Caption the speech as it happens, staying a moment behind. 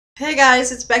Hey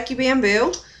guys, it's Becky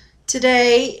Bamboo.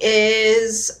 Today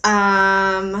is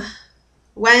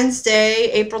Wednesday,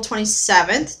 April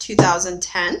 27th,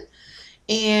 2010,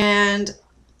 and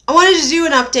I wanted to do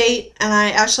an update, and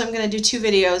I'm going to do two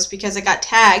videos because I got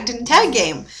tagged in a tag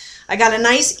game. I got a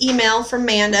nice email from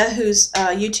Manda, whose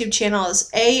YouTube channel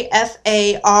is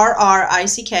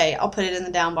AFARRICK. I'll put it in the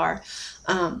down bar.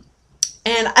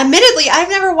 And admittedly, I've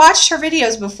never watched her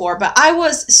videos before, but I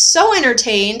was so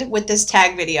entertained with this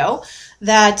tag video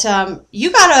that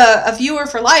you got a viewer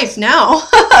for life now,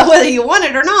 whether you want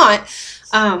it or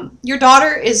not. Your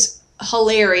daughter is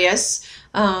hilarious.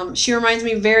 She reminds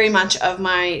me very much of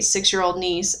my 6-year-old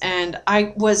niece, and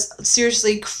I was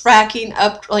seriously cracking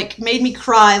up, like made me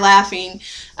cry laughing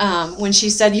when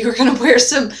she said you were going to wear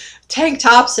some tank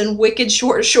tops and wicked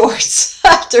short shorts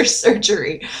after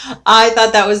surgery. I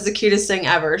thought that was the cutest thing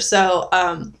ever. So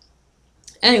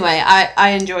anyway, I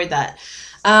enjoyed that.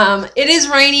 It is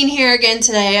raining here again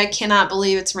today. I cannot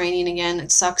believe it's raining again.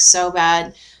 It sucks so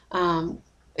bad.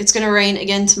 It's going to rain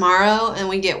again tomorrow, and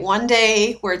we get one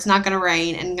day where it's not going to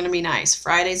rain and going to be nice.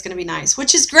 Friday's going to be nice,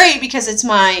 which is great because it's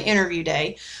my interview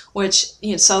day, which,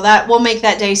 you know, so that will make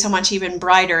that day so much even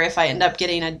brighter if I end up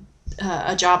getting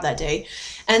a job that day.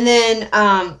 And then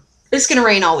it's going to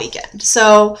rain all weekend.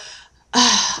 So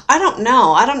I don't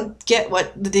know. I don't get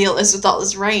what the deal is with all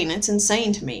this rain. It's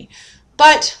insane to me.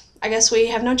 But I guess we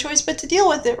have no choice but to deal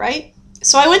with it, right?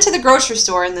 So I went to the grocery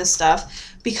store and this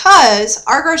stuff because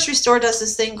our grocery store does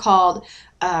this thing called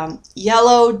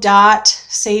yellow dot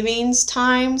savings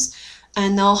times.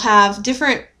 And they'll have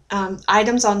different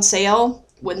items on sale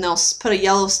when they'll put a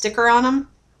yellow sticker on them.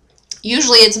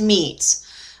 Usually it's meats.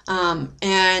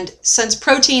 And since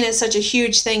protein is such a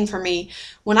huge thing for me,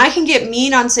 when I can get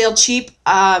meat on sale cheap,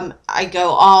 I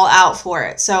go all out for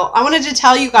it. So I wanted to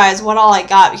tell you guys what all I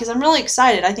got because I'm really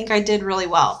excited. I think I did really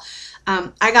well.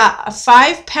 I got a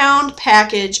 5-pound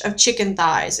package of chicken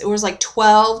thighs. It was like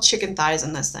 12 chicken thighs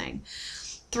in this thing.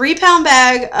 3-pound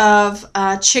bag of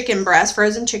chicken breasts,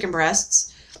 frozen chicken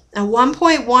breasts. A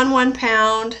 1.11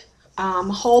 pound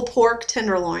whole pork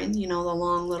tenderloin, you know, the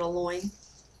long little loin.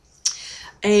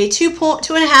 A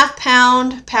 2.5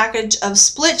 pound package of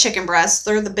split chicken breasts.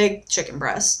 They're the big chicken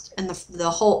breasts and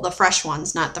the fresh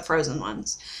ones, not the frozen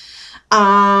ones. 2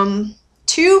 5-ounce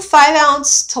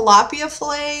tilapia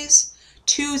fillets,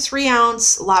 2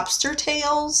 3-ounce lobster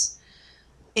tails,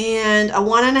 and a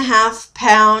 1.5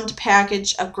 pound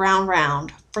package of ground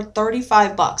round for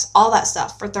 35 bucks. All that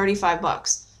stuff for 35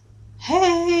 bucks.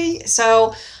 Hey,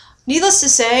 so needless to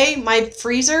say, my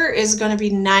freezer is going to be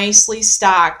nicely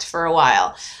stocked for a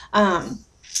while.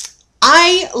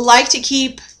 I like to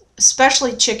keep,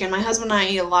 especially chicken. My husband and I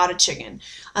eat a lot of chicken.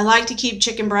 I like to keep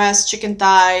chicken breasts, chicken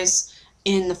thighs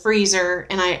in the freezer,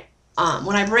 and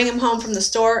when I bring them home from the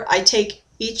store, I take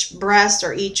each breast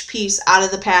or each piece out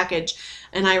of the package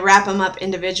and I wrap them up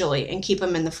individually and keep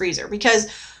them in the freezer because,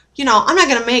 you know, I'm not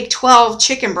going to make 12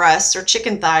 chicken breasts or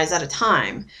chicken thighs at a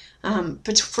time.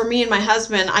 But for me and my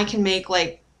husband, I can make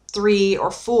like 3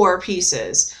 or 4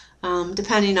 pieces,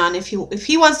 depending on if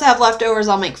he wants to have leftovers,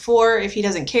 I'll make 4. If he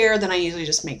doesn't care, then I usually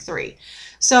just make 3.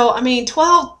 So, I mean,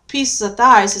 12 pieces of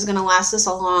thighs is going to last us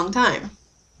a long time.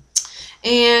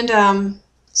 And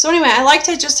so anyway, I like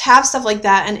to just have stuff like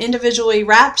that and individually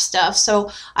wrap stuff so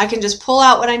I can just pull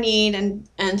out what I need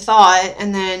and thaw it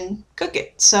and then cook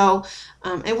it. So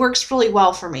it works really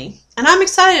well for me. And I'm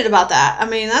excited about that. I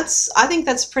mean, I think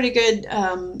that's pretty good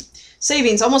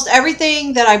savings. Almost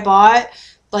everything that I bought,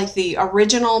 like the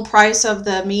original price of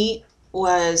the meat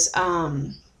was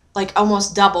like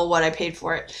almost double what I paid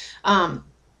for it.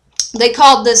 They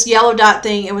called this yellow dot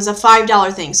thing, it was a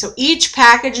 $5 thing. So each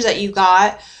package that you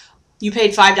got, you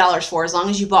paid $5 for as long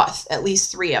as you bought at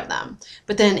least 3 of them.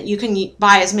 But then you can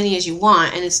buy as many as you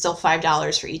want and it's still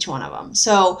 $5 for each one of them.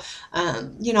 So,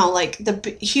 you know, like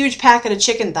the huge packet of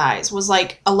chicken thighs was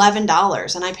like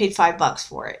 $11 and I paid $5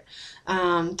 for it.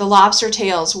 The lobster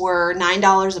tails were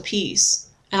 $9 a piece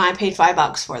and I paid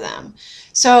 $5 for them.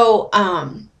 So,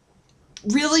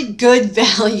 really good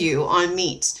value on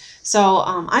meats. So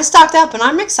I stocked up and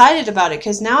I'm excited about it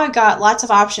because now I've got lots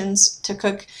of options to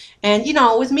cook. And, you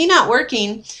know, with me not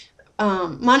working,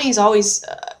 money is always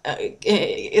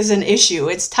is an issue.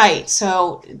 It's tight.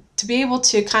 So to be able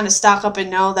to kind of stock up and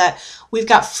know that we've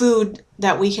got food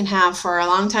that we can have for a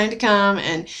long time to come.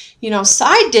 And, you know,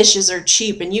 side dishes are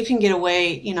cheap and you can get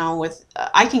away, you know, with,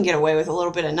 I can get away with a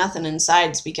little bit of nothing in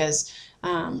sides because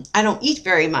I don't eat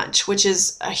very much, which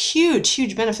is a huge,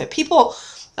 huge benefit. People,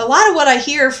 a lot of what I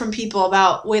hear from people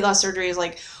about weight loss surgery is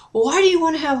like, well, why do you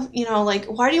want to have, you know, like,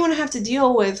 why do you want to have to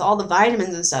deal with all the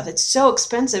vitamins and stuff? It's so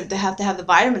expensive to have the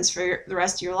vitamins for the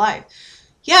rest of your life.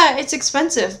 yeah, it's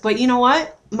expensive, but you know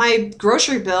what? My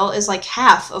grocery bill is like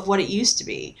half of what it used to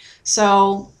be.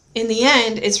 So in the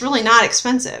end, it's really not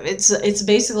expensive. It's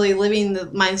basically living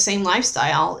my same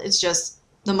lifestyle. It's just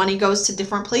the money goes to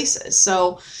different places.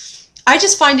 So I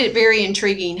just find it very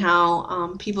intriguing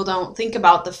how people don't think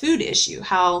about the food issue,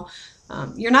 how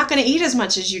you're not going to eat as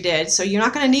much as you did, so you're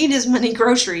not going to need as many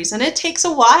groceries. And it takes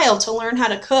a while to learn how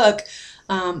to cook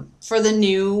for the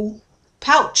new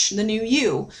pouch, the new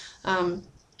you.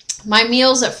 My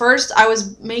meals at first, I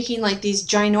was making like these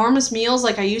ginormous meals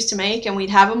like I used to make, and we'd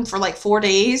have them for like 4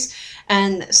 days.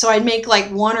 And so I'd make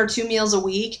like 1 or 2 meals a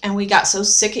week, and we got so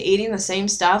sick of eating the same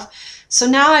stuff. So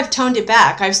now I've toned it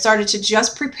back. I've started to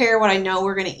just prepare what I know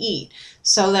we're going to eat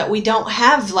so that we don't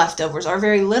have leftovers or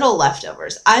very little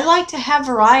leftovers. I like to have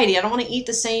variety. I don't want to eat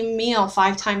the same meal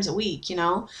 5 times a week, you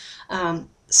know.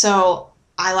 So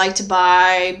I like to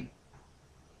buy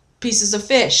pieces of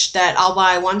fish that I'll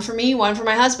buy, one for me, one for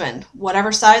my husband,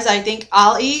 whatever size I think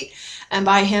I'll eat, and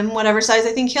buy him whatever size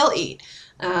I think he'll eat.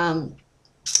 And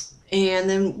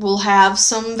then we'll have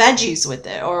some veggies with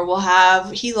it, or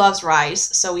he loves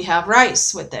rice, so we have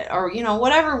rice with it, or you know,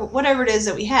 whatever it is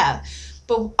that we have.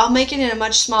 But I'll make it in a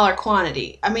much smaller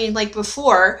quantity. I mean, like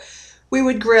before, we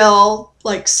would grill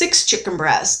like 6 chicken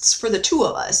breasts for the 2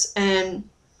 of us, and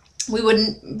we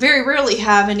wouldn't very rarely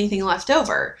have anything left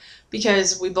over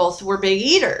because we both were big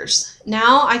eaters.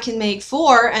 Now I can make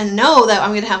 4 and know that I'm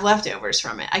going to have leftovers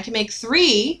from it. I can make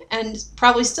 3 and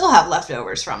probably still have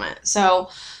leftovers from it. So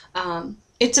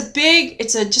it's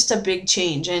just a big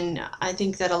change, and I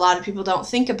think that a lot of people don't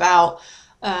think about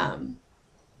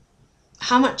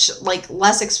how much like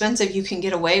less expensive you can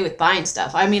get away with buying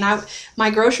stuff. I mean, my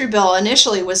grocery bill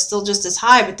initially was still just as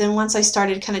high, but then once I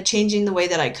started kind of changing the way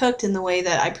that I cooked and the way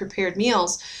that I prepared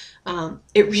meals,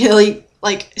 it really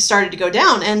like started to go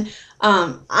down. And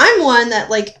I'm one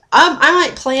that like I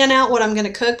might plan out what I'm going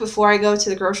to cook before I go to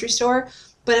the grocery store,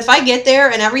 but if I get there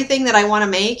and everything that I want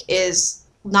to make is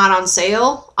not on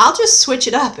sale, I'll just switch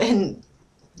it up and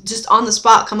just on the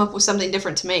spot come up with something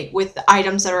different to make with the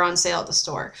items that are on sale at the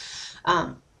store.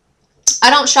 I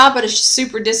don't shop at a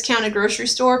super discounted grocery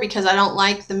store because I don't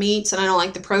like the meats and I don't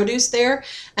like the produce there.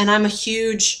 And I'm a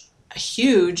huge,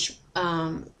 you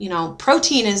know,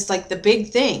 protein is like the big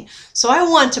thing. So I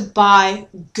want to buy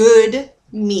good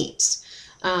meats.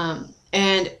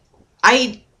 And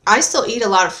I still eat a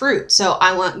lot of fruit, so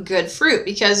I want good fruit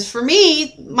because for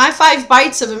me, my 5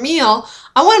 bites of a meal,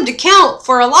 I want them to count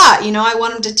for a lot. You know, I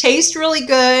want them to taste really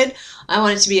good. I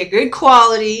want it to be a good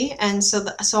quality, and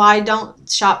so I don't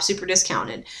shop super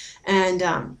discounted.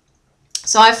 And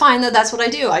so I find that that's what I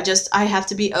do. I have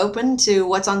to be open to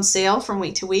what's on sale from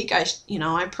week to week. I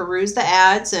peruse the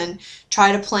ads and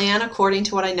try to plan according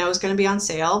to what I know is going to be on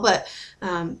sale. But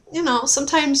you know,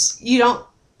 sometimes you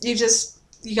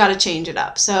got to change it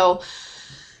up. So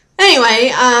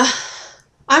anyway,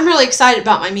 I'm really excited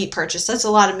about my meat purchase. That's a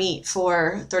lot of meat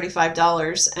for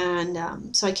 $35.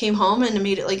 And so I came home and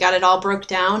immediately got it all broke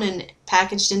down and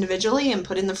packaged individually and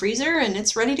put in the freezer, and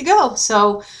it's ready to go.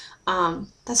 So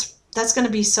that's going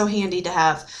to be so handy to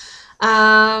have.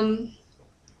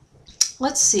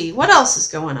 Let's see, what else is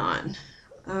going on?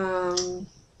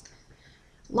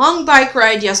 Long bike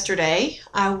ride yesterday.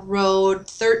 I rode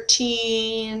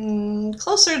 13,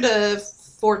 closer to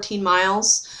 14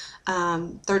 miles,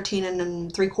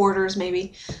 13 3/4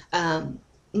 maybe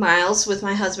miles with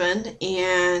my husband,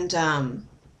 and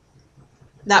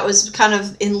that was kind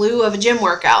of in lieu of a gym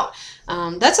workout.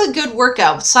 That's a good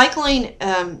workout. Cycling,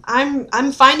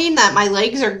 I'm finding that my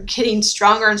legs are getting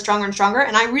stronger and stronger and stronger,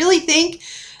 and I really think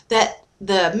that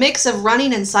the mix of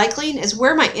running and cycling is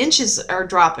where my inches are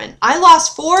dropping. I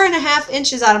lost 4.5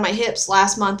 inches out of my hips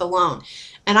last month alone,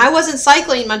 and I wasn't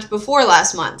cycling much before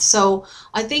last month. So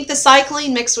I think the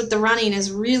cycling mixed with the running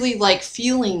is really like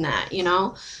fueling that, you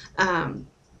know,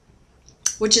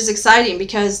 which is exciting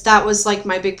because that was like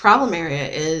my big problem area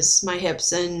is my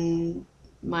hips and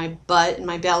my butt and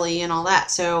my belly and all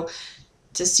that. So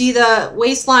to see the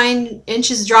waistline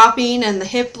inches dropping and the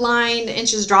hip line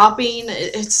inches dropping,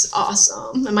 it's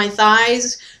awesome. And my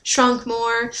thighs shrunk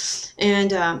more.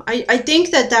 And I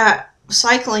think that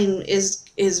cycling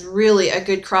is really a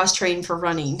good cross train for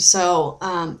running. So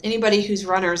anybody who's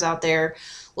runners out there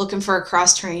looking for a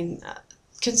cross train,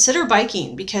 consider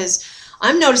biking, because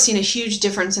I'm noticing a huge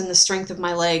difference in the strength of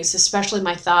my legs, especially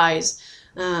my thighs.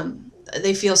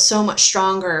 They feel so much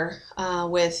stronger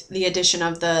with the addition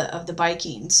of the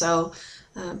biking. So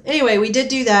anyway, we did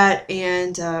do that,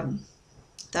 and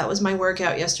that was my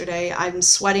workout yesterday. I'm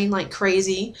sweating like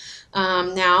crazy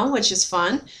now, which is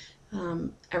fun.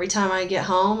 Every time I get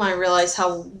home, I realize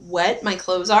how wet my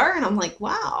clothes are, and I'm like,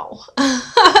 wow.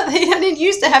 didn't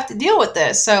used to have to deal with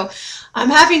this. So I'm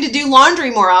having to do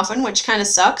laundry more often, which kind of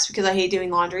sucks because I hate doing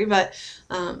laundry, but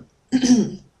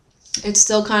it's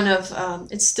still kind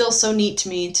of, it's still so neat to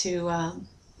me to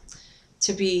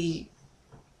be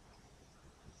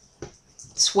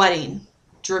sweating,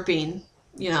 dripping,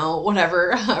 you know,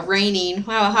 whatever, raining,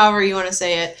 however you want to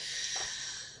say it.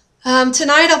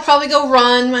 Tonight I'll probably go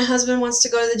run. My husband wants to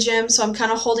go to the gym, so I'm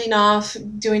kind of holding off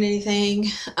doing anything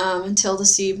until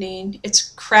this evening.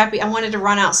 It's crappy. I wanted to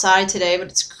run outside today, but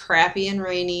it's crappy and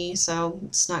rainy, so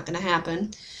it's not going to happen.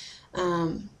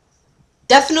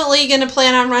 Definitely going to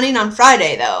plan on running on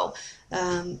Friday, though.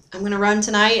 I'm going to run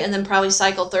tonight and then probably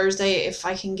cycle Thursday if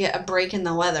I can get a break in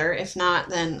the weather. If not,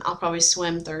 then I'll probably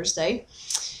swim Thursday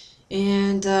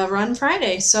and run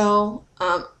Friday. So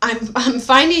I'm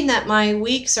finding that my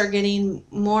weeks are getting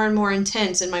more and more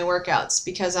intense in my workouts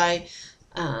because I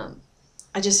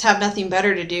just have nothing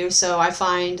better to do. So I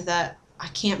find that I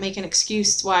can't make an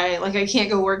excuse why, like, I can't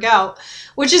go work out,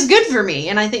 which is good for me.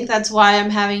 And I think that's why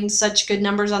I'm having such good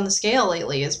numbers on the scale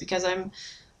lately, is because I'm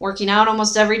working out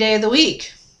almost every day of the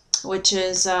week, which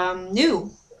is new.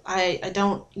 I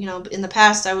don't, you know, in the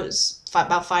past I was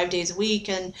about 5 days a week,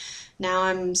 and now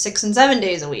I'm 6 and 7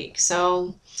 days a week.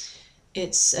 So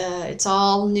it's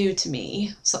all new to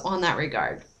me. So on that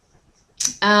regard,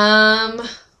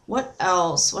 what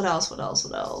else?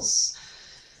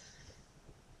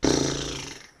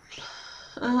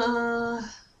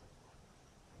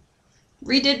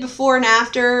 Redid before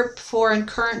and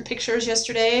current pictures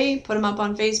yesterday. Put them up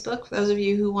on Facebook. For those of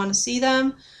you who want to see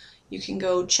them, you can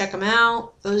go check them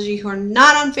out. Those of you who are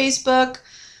not on Facebook,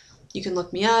 you can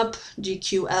look me up,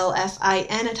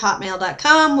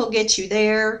 gqlfin@hotmail.com. We'll get you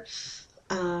there.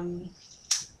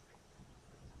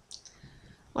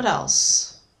 What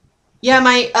else? Yeah,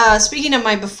 my speaking of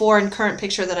my before and current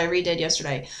picture that I redid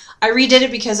yesterday, I redid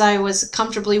it because I was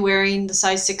comfortably wearing the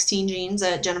size 16 jeans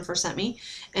that Jennifer sent me,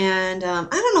 and I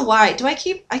don't know why.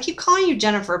 I keep calling you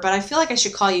Jennifer, but I feel like I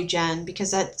should call you Jen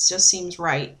because that just seems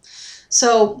right.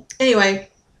 So anyway,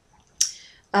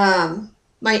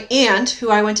 my aunt, who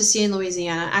I went to see in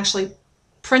Louisiana, actually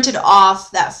printed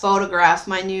off that photograph,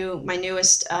 my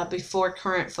newest before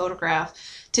current photograph,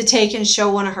 to take and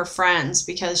show one of her friends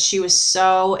because she was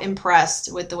so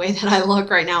impressed with the way that I look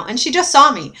right now. And she just saw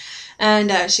me.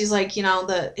 And she's like, you know,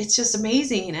 it's just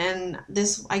amazing. And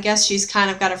this, I guess she's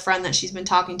kind of got a friend that she's been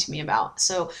talking to me about.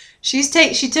 So she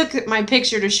took my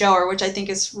picture to show her, which I think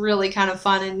is really kind of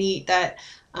fun and neat that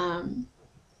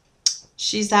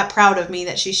she's that proud of me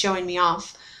that she's showing me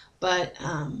off. But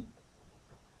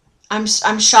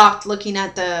I'm shocked looking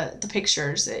at the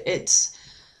pictures. It's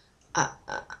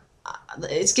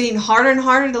getting harder and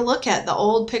harder to look at the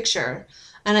old picture.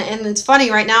 And it's funny,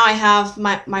 right now I have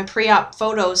my pre-op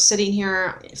photos sitting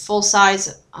here full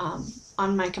size on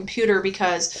my computer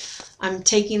because I'm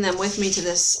taking them with me to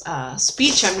this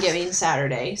speech I'm giving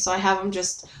Saturday. So I have them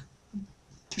just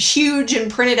huge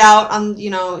and printed out on, you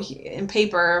know, in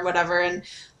paper or whatever. And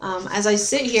as I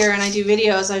sit here and I do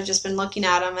videos, I've just been looking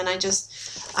at them, and I'm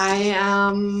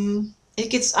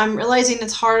realizing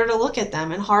it's harder to look at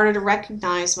them and harder to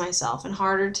recognize myself and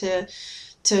harder to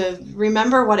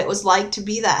remember what it was like to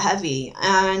be that heavy.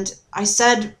 And I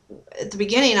said at the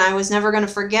beginning I was never going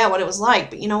to forget what it was like,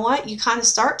 but you know what? You kind of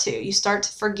start to. You start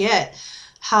to forget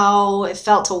how it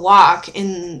felt to walk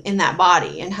in that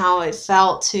body and how it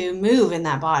felt to move in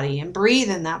that body and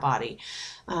breathe in that body.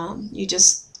 You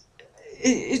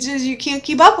can't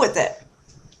keep up with it.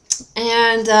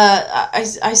 And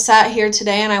I sat here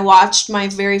today and I watched my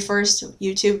very first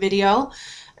YouTube video,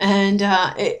 and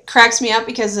it cracks me up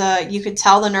because you could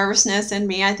tell the nervousness in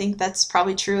me. I think that's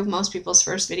probably true of most people's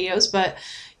first videos, but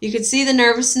you could see the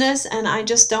nervousness, and I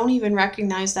just don't even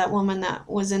recognize that woman that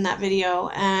was in that video.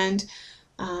 And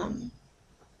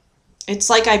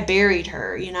it's like I buried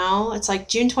her, you know? It's like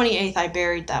June 28th I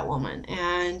buried that woman,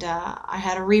 and I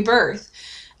had a rebirth.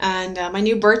 And my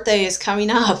new birthday is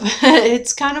coming up.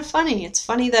 It's kind of funny. It's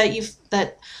funny I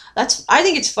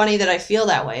think it's funny that I feel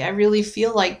that way. I really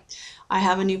feel like I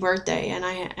have a new birthday, and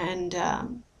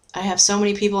I have so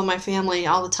many people in my family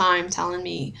all the time telling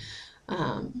me,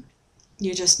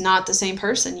 you're just not the same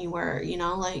person you were, you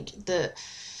know, like the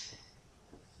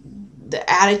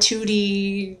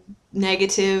attitude-y,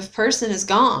 negative person is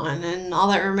gone, and all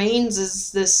that remains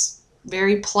is this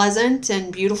very pleasant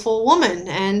and beautiful woman.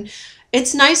 And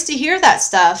it's nice to hear that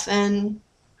stuff, and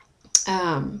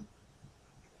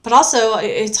but also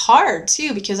it's hard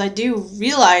too, because I do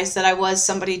realize that I was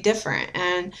somebody different,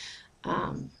 and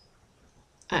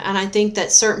I think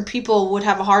that certain people would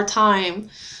have a hard time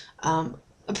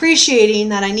appreciating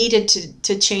that I needed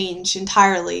to change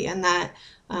entirely, and that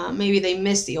maybe they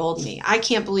miss the old me. I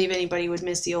can't believe anybody would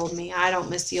miss the old me. I don't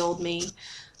miss the old me.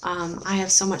 I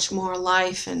have so much more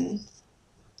life and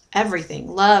everything,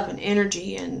 love and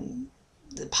energy and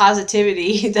the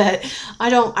positivity that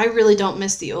I really don't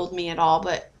miss the old me at all.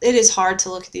 But it is hard to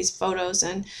look at these photos,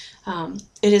 and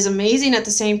it is amazing at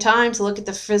the same time to look at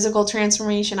the physical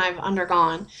transformation I've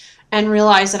undergone and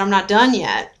realize that I'm not done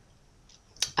yet.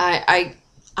 I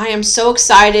am so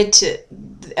excited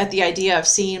at the idea of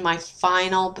seeing my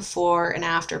final before and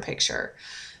after picture,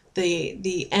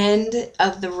 the end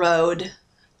of the road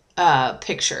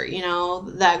picture. You know,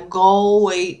 that goal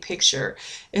weight picture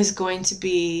is going to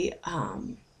be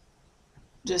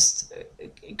just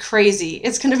crazy.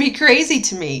 It's going to be crazy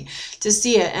to me to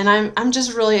see it, and I'm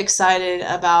just really excited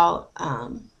about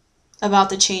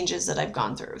the changes that I've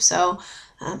gone through. So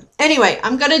anyway,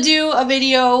 I'm going to do a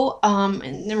video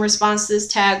in response to this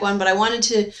tag one, but I wanted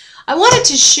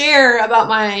to share about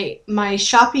my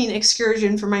shopping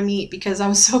excursion for my meat, because I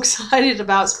was so excited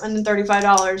about spending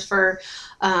 $35 for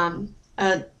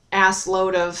an ass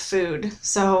load of food.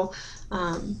 So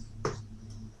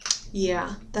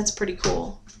yeah, that's pretty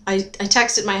cool. I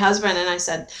texted my husband and I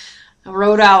said, I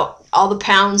wrote out all the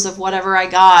pounds of whatever I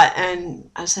got, and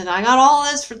I said, I got all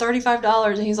this for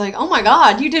 $35. And he's like, oh my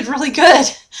God, you did really good.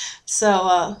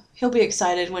 So he'll be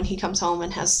excited when he comes home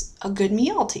and has a good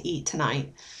meal to eat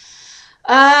tonight.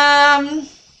 I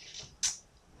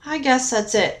guess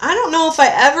that's it. I don't know if I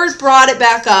ever brought it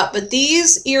back up, but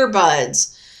these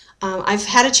earbuds, I've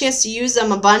had a chance to use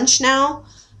them a bunch now.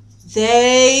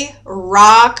 They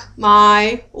rock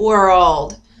my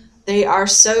world. They are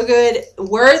so good.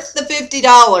 Worth the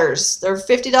 $50. They're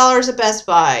 $50 at Best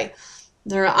Buy.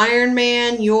 They're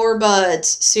Ironman earbuds.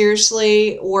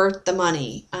 Seriously, worth the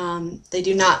money. They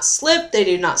do not slip. They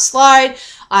do not slide.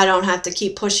 I don't have to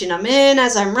keep pushing them in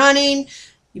as I'm running.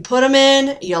 You put them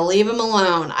in, you leave them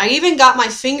alone. I even got my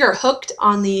finger hooked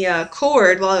on the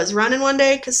cord while I was running one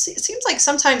day, because it seems like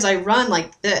sometimes I run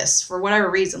like this for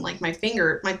whatever reason. Like my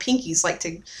pinkies like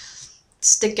to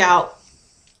stick out.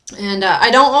 And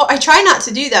I try not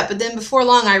to do that, but then before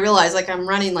long I realized like I'm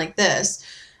running like this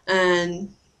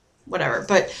and whatever.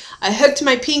 But I hooked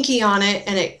my pinky on it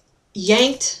and it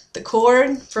yanked the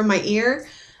cord from my ear,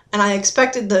 and I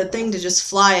expected the thing to just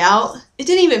fly out. It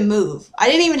didn't even move. I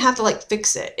didn't even have to like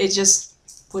fix it. It just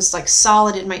was like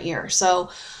solid in my ear. So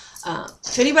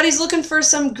if anybody's looking for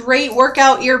some great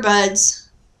workout earbuds,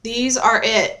 these are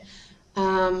it.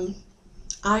 Ironman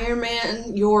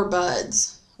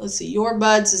earbuds. Let's see,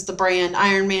 Earbuds is the brand.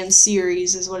 Ironman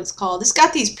Series is what it's called. It's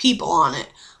got these people on it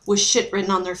with shit written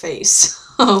on their face.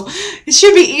 So it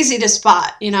should be easy to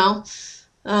spot, you know.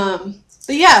 But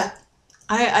yeah,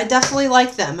 I definitely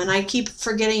like them, and I keep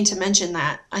forgetting to mention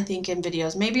that, I think, in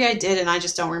videos. Maybe I did and I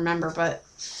just don't remember, but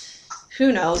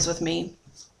who knows with me.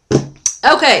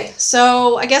 Okay,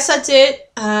 so I guess that's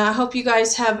it. I hope you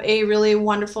guys have a really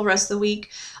wonderful rest of the week.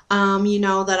 You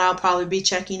know that I'll probably be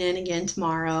checking in again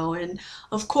tomorrow, and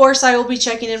of course I will be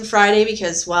checking in Friday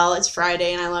because, well, it's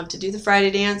Friday and I love to do the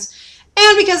Friday dance,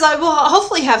 and because I will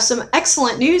hopefully have some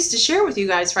excellent news to share with you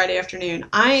guys Friday afternoon.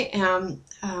 I am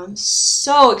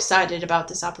so excited about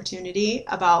this opportunity,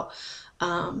 about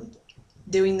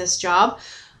doing this job.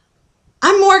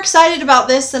 I'm more excited about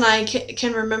this than I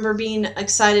can remember being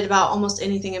excited about almost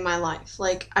anything in my life.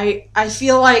 Like, I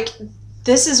feel like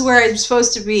this is where I'm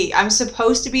supposed to be. I'm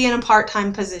supposed to be in a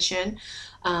part-time position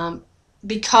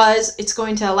because it's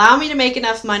going to allow me to make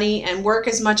enough money and work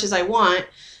as much as I want.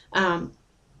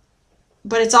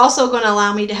 But it's also going to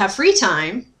allow me to have free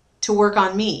time to work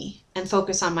on me and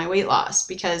focus on my weight loss,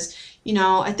 because, you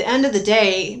know, at the end of the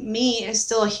day, me is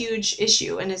still a huge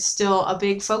issue and it's still a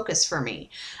big focus for me.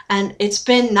 And it's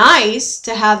been nice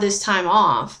to have this time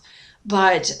off,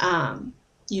 but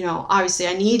you know, obviously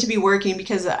I need to be working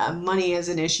because money is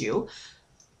an issue.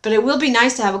 But it will be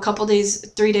nice to have a couple days,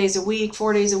 3 days a week,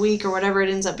 4 days a week, or whatever it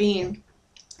ends up being,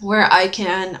 where I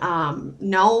can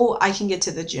know I can get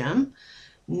to the gym,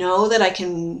 know that I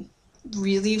can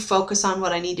really focus on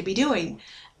what I need to be doing,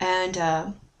 and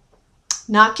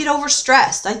not get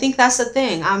overstressed. I think that's the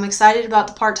thing. I'm excited about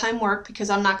the part-time work because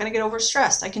I'm not going to get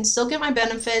overstressed. I can still get my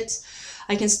benefits.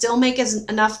 I can still make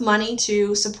enough money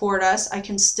to support us. I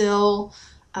can still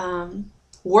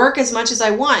work as much as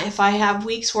I want. If I have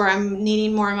weeks where I'm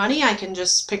needing more money, I can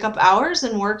just pick up hours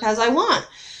and work as I want.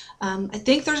 I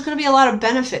think there's going to be a lot of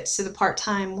benefits to the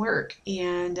part-time work,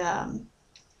 and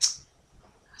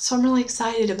so I'm really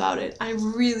excited about it. I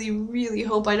really, really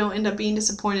hope I don't end up being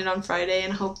disappointed on Friday,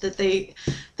 and hope that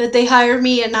they hire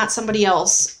me and not somebody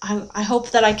else. I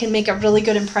hope that I can make a really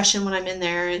good impression when I'm in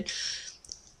there, and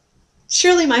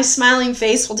surely my smiling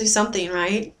face will do something,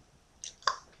 right?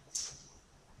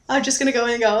 I'm just gonna go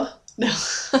in and go. No,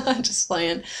 I'm just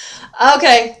playing.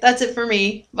 Okay, that's it for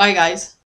me. Bye, guys.